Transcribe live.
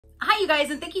you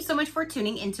guys, and thank you so much for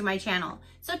tuning into my channel.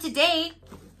 So today,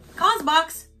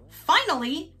 CauseBox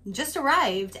finally just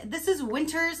arrived. This is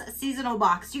Winter's Seasonal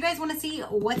Box. Do you guys want to see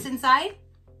what's inside?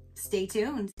 Stay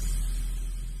tuned.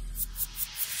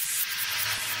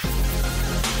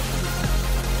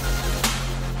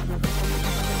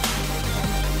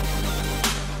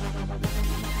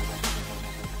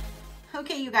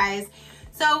 Okay, you guys,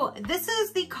 so this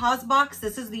is the CauseBox.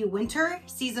 This is the Winter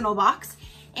Seasonal Box.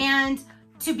 And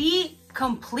to be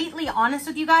completely honest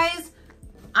with you guys,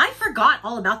 I forgot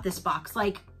all about this box.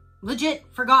 Like, legit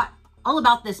forgot all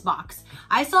about this box.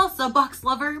 I saw Subbox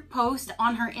Lover post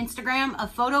on her Instagram a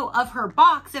photo of her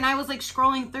box, and I was like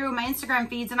scrolling through my Instagram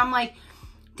feeds, and I'm like,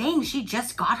 dang, she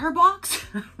just got her box?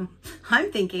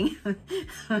 I'm thinking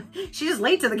she's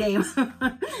late to the game.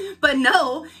 But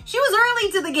no, she was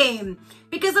early to the game,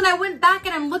 because then I went back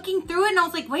and I'm looking through it and I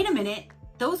was like, wait a minute,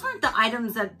 those aren't the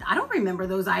items that, I don't remember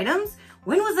those items.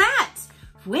 When was that?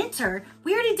 Winter?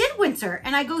 We already did winter.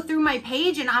 And I go through my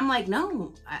page and I'm like,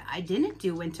 no, I didn't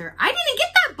do winter. I didn't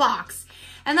get that box.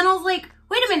 And then I was like,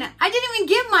 wait a minute, I didn't even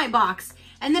give my box.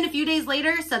 And then a few days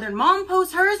later, Southern Mom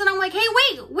posts hers, and I'm like, hey,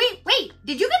 wait,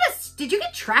 did you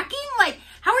get tracking? Like,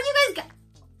 how are you guys,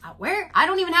 where? I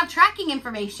don't even have tracking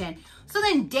information. So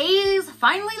then days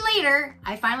finally later,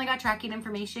 I finally got tracking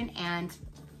information, and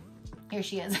here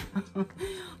she is.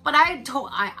 But I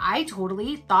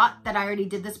totally thought that I already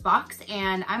did this box,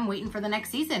 and I'm waiting for the next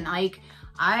season. Like,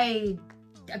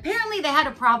 apparently they had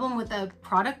a problem with a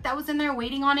product that was in there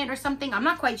waiting on it or something. I'm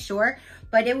not quite sure,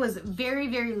 but it was very,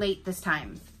 very late this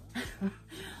time.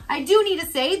 I do need to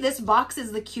say this box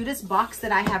is the cutest box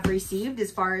that I have received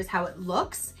as far as how it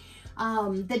looks.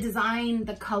 The design,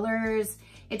 the colors,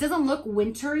 it doesn't look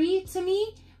wintry to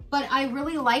me, but I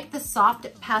really like the soft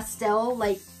pastel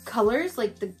like colors,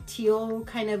 like the teal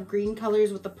kind of green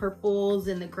colors with the purples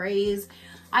and the grays.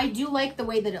 I do like the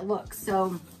way that it looks.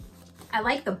 So I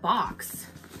like the box.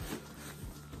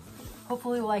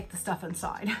 Hopefully we'll like the stuff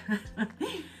inside.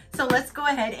 So let's go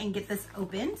ahead and get this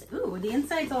opened. Ooh, the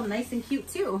inside's all nice and cute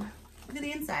too. Look at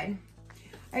the inside.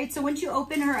 All right, so once you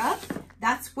open her up,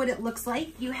 that's what it looks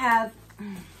like. You have,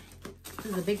 this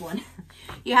is a big one.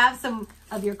 You have some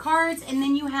of your cards, and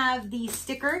then you have the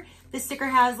sticker. The sticker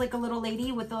has like a little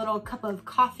lady with a little cup of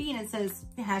coffee, and it says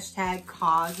hashtag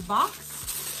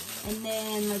CauseBox. And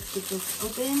then let's get this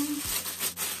open.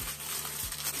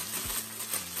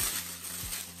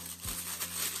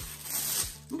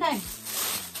 Okay.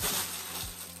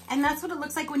 And that's what it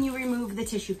looks like when you remove the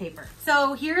tissue paper.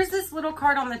 So here's this little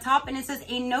card on the top, and it says,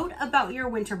 a note about your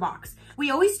winter box. We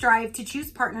always strive to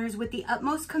choose partners with the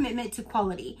utmost commitment to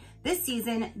quality. This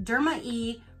season, Derma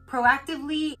E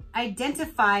proactively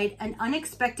identified an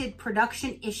unexpected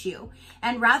production issue.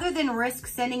 And rather than risk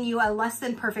sending you a less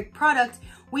than perfect product,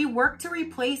 we worked to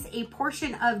replace a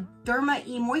portion of Derma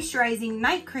E moisturizing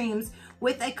night creams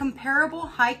with a comparable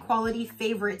high quality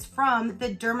favorites from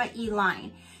the Derma E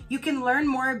line. You can learn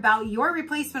more about your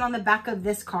replacement on the back of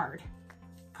this card,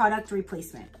 product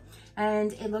replacement.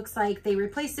 And it looks like they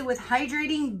replaced it with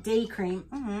hydrating day cream.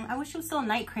 I wish it was still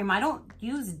night cream. I don't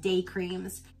use day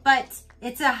creams, but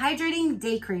it's a hydrating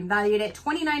day cream valued at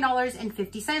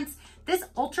 $29.50. This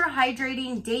ultra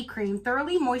hydrating day cream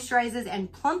thoroughly moisturizes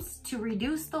and plumps to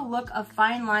reduce the look of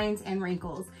fine lines and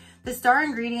wrinkles. The star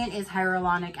ingredient is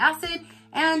hyaluronic acid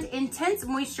and intense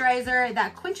moisturizer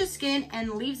that quenches skin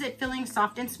and leaves it feeling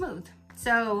soft and smooth.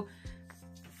 So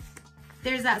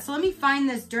there's that. So let me find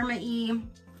this Derma E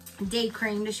day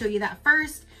cream to show you that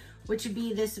first, which would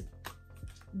be this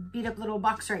beat up little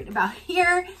box right about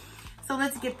here. So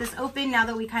let's get this open. Now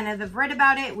that we kind of have read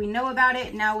about it, we know about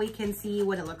it, now we can see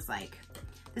what it looks like.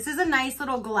 This is a nice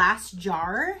little glass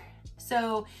jar.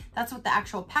 So that's what the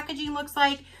actual packaging looks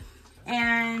like.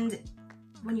 And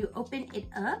when you open it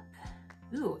up,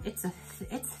 ooh, it's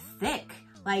thick.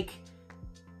 Like,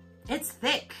 it's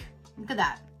thick. Look at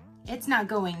that. It's not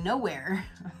going nowhere.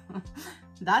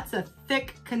 That's a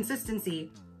thick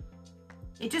consistency.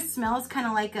 It just smells kind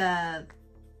of like a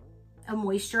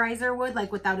moisturizer would,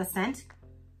 like without a scent.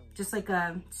 Just like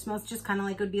smells just kind of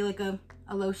like it would be like a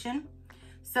lotion.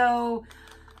 So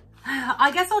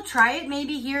I guess I'll try it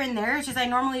maybe here and there. It's just I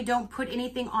normally don't put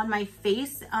anything on my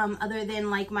face other than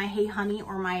like my Hey Honey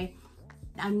or my,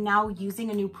 I'm now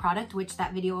using a new product, which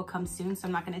that video will come soon, so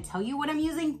I'm not going to tell you what I'm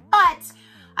using, but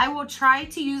I will try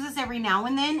to use this every now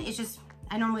and then. It's just,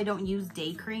 I normally don't use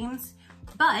day creams,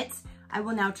 but I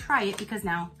will now try it because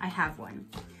now I have one.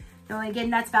 So again,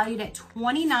 that's valued at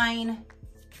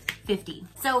 $29.50.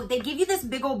 So they give you this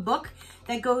big old book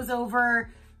that goes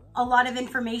over a lot of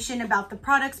information about the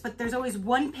products, but there's always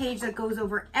one page that goes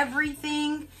over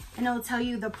everything and it'll tell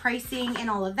you the pricing and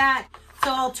all of that.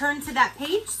 So I'll turn to that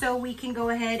page so we can go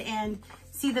ahead and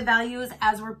see the values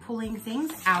as we're pulling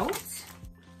things out.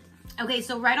 Okay,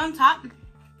 so right on top,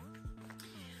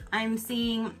 I'm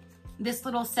seeing this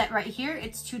little set right here.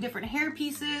 It's 2 different hair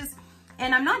pieces.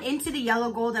 And I'm not into the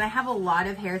yellow gold, and I have a lot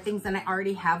of hair things, and I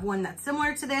already have one that's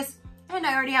similar to this, and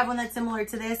I already have one that's similar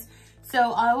to this.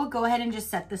 So I will go ahead and just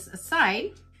set this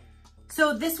aside.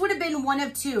 So this would have been one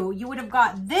of 2. You would have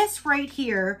got this right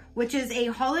here, which is a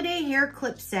holiday hair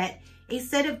clip set, a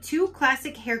set of 2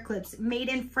 classic hair clips made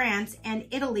in France and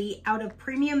Italy out of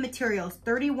premium materials,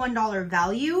 $31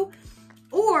 value,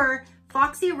 or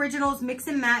Foxy Originals Mix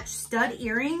and Match stud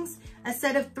earrings, a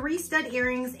set of 3 stud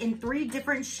earrings in 3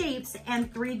 different shapes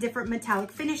and 3 different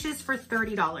metallic finishes for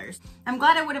 $30. I'm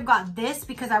glad I would have got this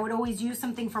because I would always use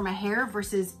something for my hair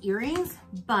versus earrings.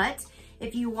 But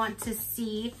if you want to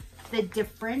see the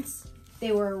difference,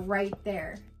 they were right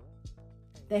there.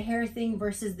 The hair thing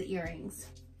versus the earrings.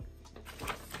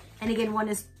 And again,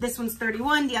 this one's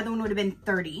 31, the other one would have been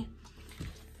 30.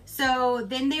 So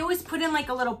then they always put in like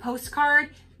a little postcard.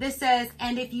 This says,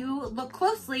 and if you look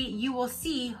closely, you will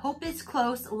see hope is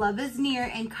close, love is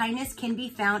near, and kindness can be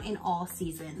found in all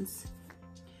seasons.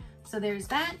 So there's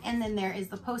that, and then there is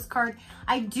the postcard.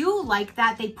 I do like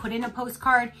that they put in a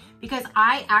postcard because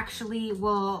I actually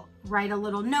will write a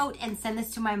little note and send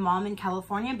this to my mom in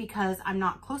California because I'm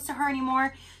not close to her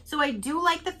anymore. So I do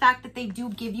like the fact that they do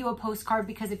give you a postcard,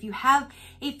 because if you have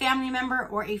a family member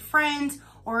or a friend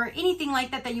or anything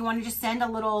like that that you want to just send a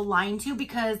little line to,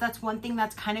 because that's one thing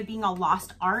that's kind of being a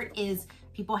lost art, is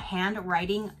people hand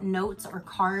writing notes or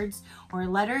cards or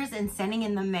letters and sending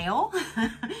in the mail,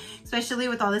 especially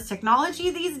with all this technology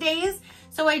these days.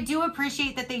 So I do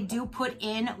appreciate that they do put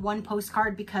in one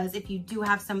postcard, because if you do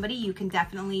have somebody, you can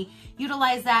definitely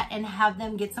utilize that and have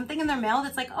them get something in their mail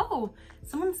that's like, oh,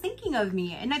 someone's thinking of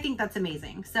me. And I think that's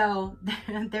amazing. So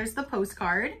there's the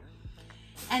postcard.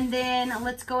 And then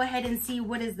let's go ahead and see,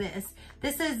 what is this?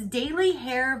 This is Daily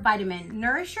Hair Vitamin.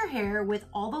 Nourish your hair with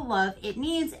all the love it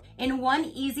needs in one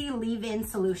easy leave-in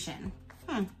solution.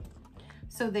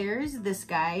 So there's this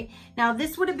guy. Now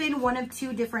this would have been one of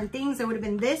 2 different things. There would have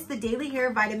been this, the Daily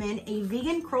Hair Vitamin, a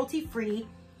vegan, cruelty-free,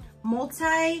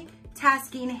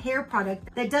 multitasking hair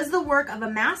product that does the work of a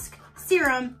mask,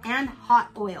 serum, and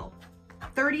hot oil.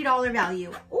 $30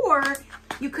 value. Or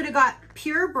you could have got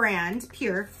Pure Brand,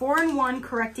 Pure 4-in-1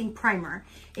 Correcting Primer.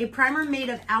 A primer made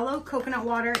of aloe, coconut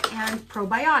water, and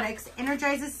probiotics.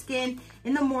 Energizes skin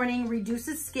in the morning,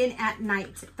 reduces skin at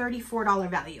night. $34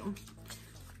 value.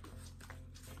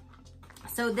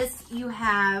 So this you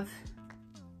have,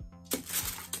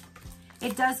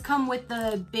 it does come with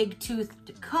the big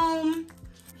toothed comb.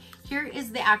 Here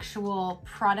is the actual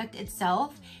product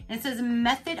itself. And it says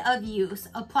method of use.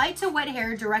 Apply to wet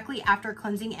hair directly after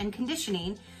cleansing and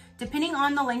conditioning. Depending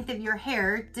on the length of your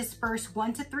hair, disperse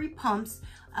 1 to 3 pumps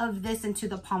of this into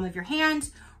the palm of your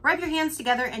hand. Rub your hands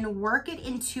together and work it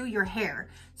into your hair.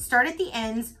 Start at the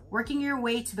ends, working your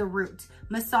way to the root.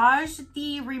 Massage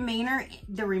the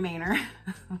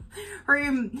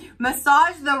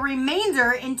massage the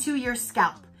remainder into your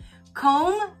scalp.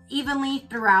 Comb evenly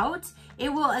throughout.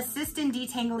 It will assist in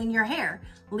detangling your hair.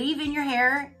 Leave in your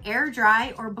hair, air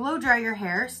dry or blow dry your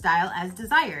hair, style as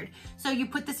desired. So you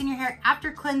put this in your hair after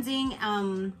cleansing,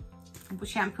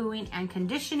 shampooing and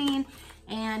conditioning,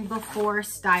 and before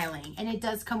styling. And it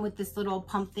does come with this little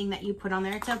pump thing that you put on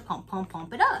there to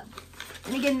pump it up.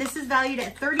 And again, this is valued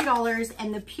at $30,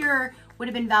 and the Pure would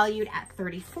have been valued at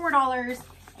 $34.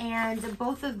 And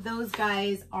both of those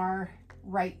guys are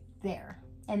right there.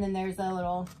 And then there's a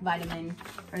little vitamin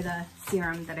or the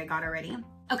serum that I got already.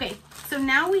 Okay, so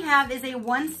now we have is a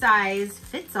one size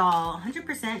fits all,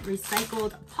 100%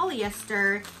 recycled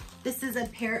polyester. This is a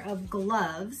pair of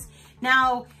gloves.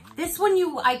 Now, this one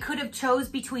I could have chose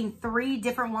between 3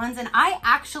 different ones, and I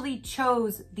actually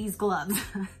chose these gloves.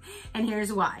 And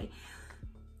here's why.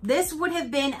 This would have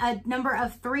been a number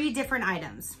of 3 different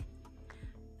items.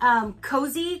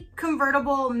 Cozy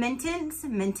convertible mittens.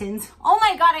 Oh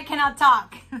my God, I cannot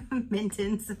talk.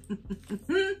 Mittens.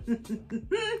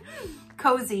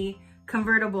 Cozy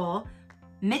convertible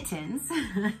mittens.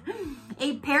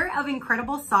 A pair of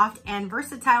incredible soft and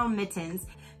versatile mittens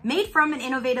made from an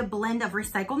innovative blend of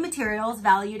recycled materials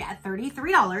valued at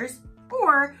 $33.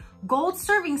 Or gold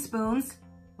serving spoons,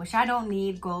 which I don't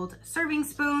need gold serving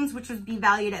spoons, which would be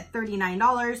valued at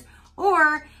 $39.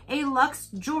 Or a luxe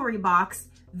jewelry box,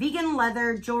 vegan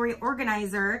leather jewelry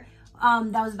organizer,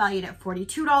 that was valued at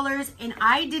 $42. And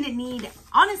I didn't need,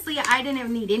 honestly, I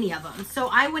didn't need any of them. So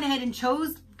I went ahead and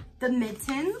chose the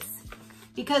mittens,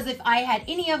 because if I had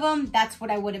any of them, that's what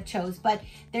I would have chose. But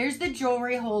there's the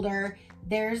jewelry holder,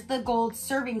 there's the gold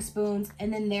serving spoons,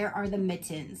 and then there are the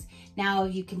mittens. Now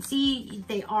you can see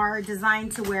they are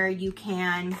designed to where you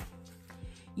can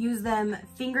use them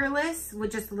fingerless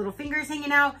with just the little fingers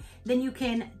hanging out. Then you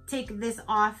can take this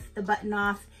off, the button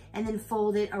off, and then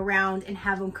fold it around and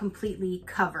have them completely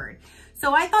covered.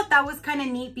 So I thought that was kind of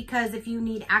neat, because if you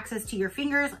need access to your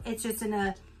fingers, it's just in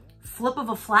a flip of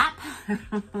a flap.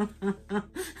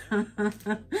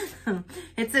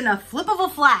 It's in a flip of a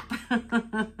flap.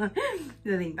 I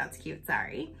think that's cute,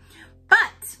 sorry.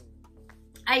 But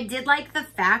I did like the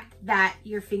fact that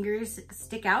your fingers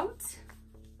stick out.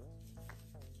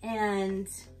 And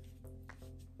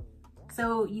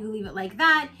so you leave it like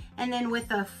that. And then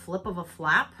with a flip of a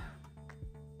flap,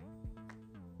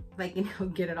 if I can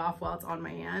get it off while it's on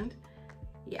my hand.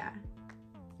 Yeah,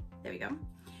 there we go.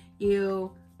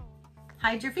 You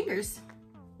hide your fingers.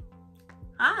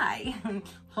 Hi.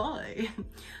 Hi.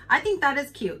 I think that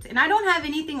is cute. And I don't have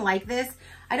anything like this.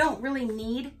 I don't really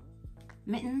need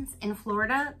mittens in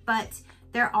Florida, but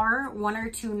there are 1 or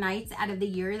 2 nights out of the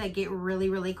year that get really,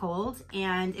 really cold.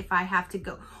 And if I have to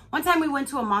go, one time we went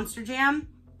to a Monster Jam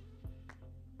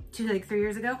like 3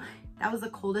 years ago. That was the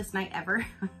coldest night ever.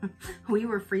 We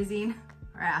were freezing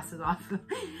our asses off.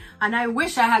 And I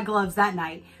wish I had gloves that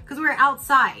night because we were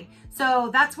outside.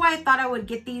 So that's why I thought I would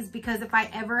get these, because if I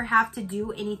ever have to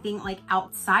do anything like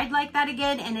outside like that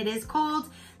again and it is cold,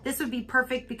 this would be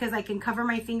perfect because I can cover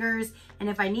my fingers. And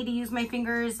if I need to use my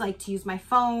fingers, like to use my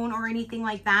phone or anything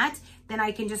like that, then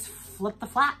I can just flip the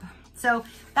flap. So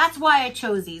that's why I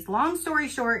chose these. Long story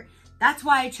short, that's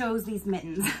why I chose these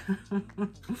mittens.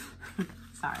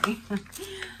 Sorry.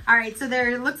 All right, so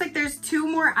there looks like there's 2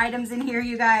 more items in here,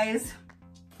 you guys.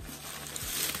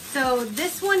 So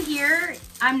this one here,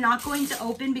 I'm not going to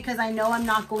open because I know I'm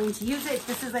not going to use it.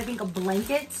 This is, I think, a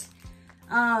blanket.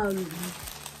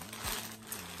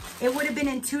 It would have been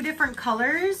in 2 different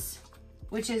colors,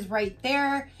 which is right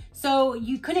there. So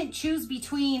you couldn't choose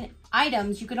between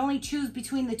items. You could only choose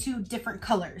between the 2 different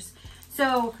colors.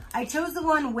 So I chose the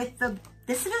one with the,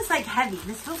 this is like heavy.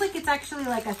 This feels like it's actually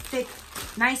like a thick,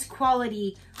 nice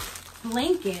quality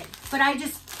blanket, but I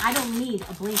don't need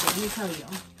a blanket, let me tell you.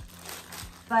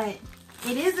 But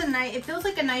it is a nice, it feels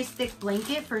like a nice thick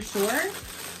blanket for sure.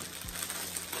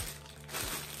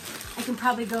 I can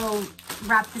probably go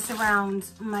wrap this around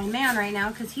my man right now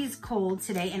because he's cold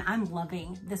today, and I'm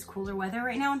loving this cooler weather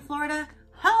right now in Florida.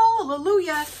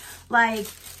 Hallelujah. Like,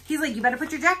 he's like, you better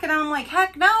put your jacket on. I'm like,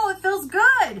 heck no, it feels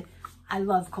good. I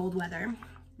love cold weather.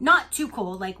 Not too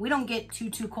cold. Like, we don't get too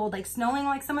cold, like snowing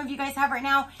like some of you guys have right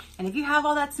now. And if you have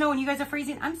all that snow and you guys are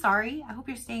freezing, I'm sorry. I hope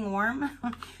you're staying warm.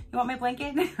 You want my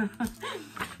blanket?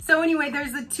 So anyway,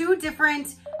 there's the 2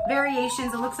 different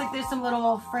variations. It looks like there's some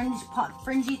little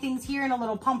fringy things here and a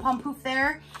little pom-pom poof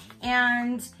there.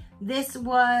 And this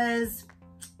was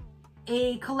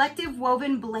a collective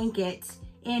woven blanket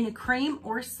in cream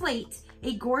or slate,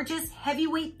 a gorgeous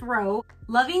heavyweight throw,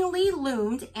 lovingly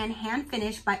loomed and hand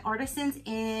finished by artisans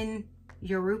in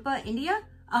Yoruba, India.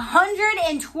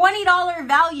 $120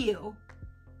 value.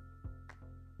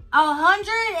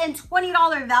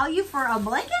 $120 value for a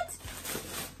blanket?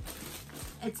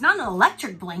 It's not an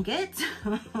electric blanket.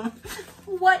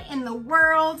 What in the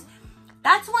world?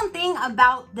 That's one thing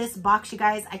about this box, you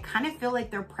guys. I kind of feel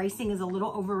like their pricing is a little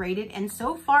overrated, and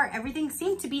so far everything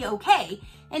seemed to be okay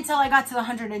until I got to the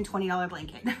 $120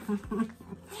 blanket.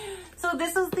 So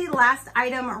this is the last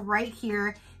item right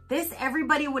here. This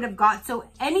everybody would have got. So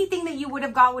anything that you would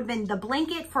have got would have been the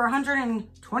blanket for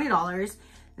 $120.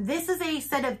 This is a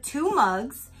set of 2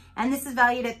 mugs, and this is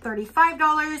valued at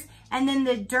 $35. And then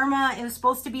the Derma, it was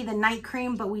supposed to be the night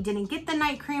cream, but we didn't get the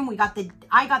night cream. I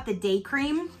got the day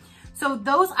cream. So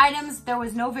those items, there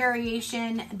was no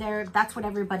variation there. That's what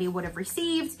everybody would have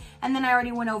received. And then I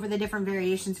already went over the different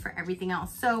variations for everything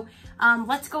else. So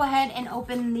let's go ahead and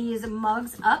open these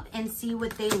mugs up and see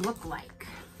what they look like.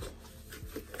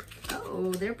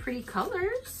 Oh, they're pretty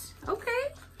colors.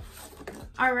 Okay.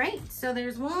 All right, so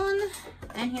there's 1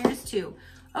 and here's 2.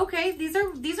 Okay, these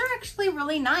are actually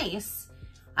really nice.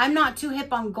 I'm not too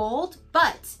hip on gold,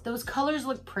 but those colors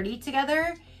look pretty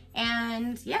together.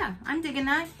 And yeah, I'm digging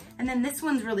that. And then this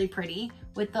one's really pretty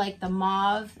with like the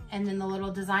mauve and then the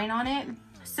little design on it.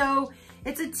 So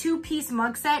it's a 2-piece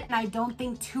mug set, and I don't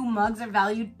think 2 mugs are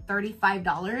valued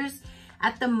 $35.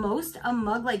 At the most, a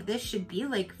mug like this should be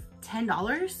like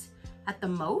 $10 at the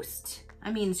most.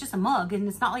 I mean, it's just a mug, and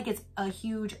it's not like it's a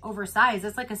huge oversized.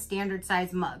 It's like a standard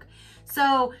size mug.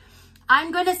 So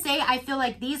I'm gonna say I feel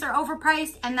like these are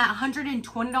overpriced, and that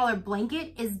 $120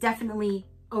 blanket is definitely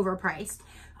overpriced.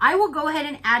 I will go ahead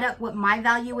and add up what my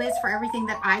value is for everything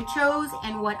that I chose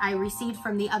and what I received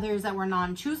from the others that were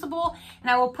non-choosable.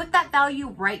 And I will put that value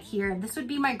right here. This would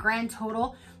be my grand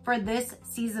total for this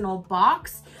seasonal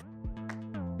box.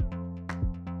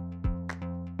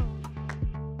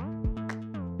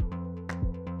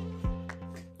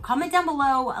 Comment down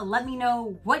below, let me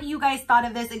know what you guys thought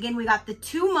of this. Again, we got the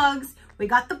 2 mugs, we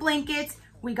got the blankets,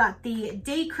 we got the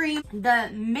day cream,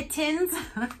 the mittens,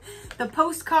 the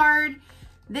postcard.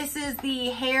 This is the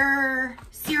hair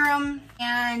serum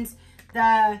and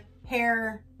the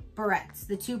hair barrettes,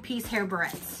 the 2-piece hair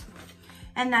barrettes.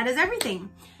 And that is everything.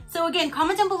 So again,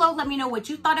 comment down below, let me know what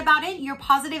you thought about it. Your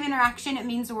positive interaction, it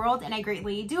means the world, and I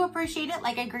greatly do appreciate it.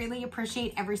 Like I greatly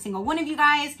appreciate every single one of you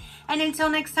guys. And until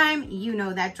next time, you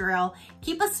know that drill.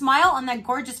 Keep a smile on that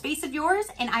gorgeous face of yours,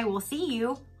 and I will see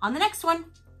you on the next one.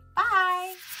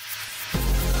 Bye.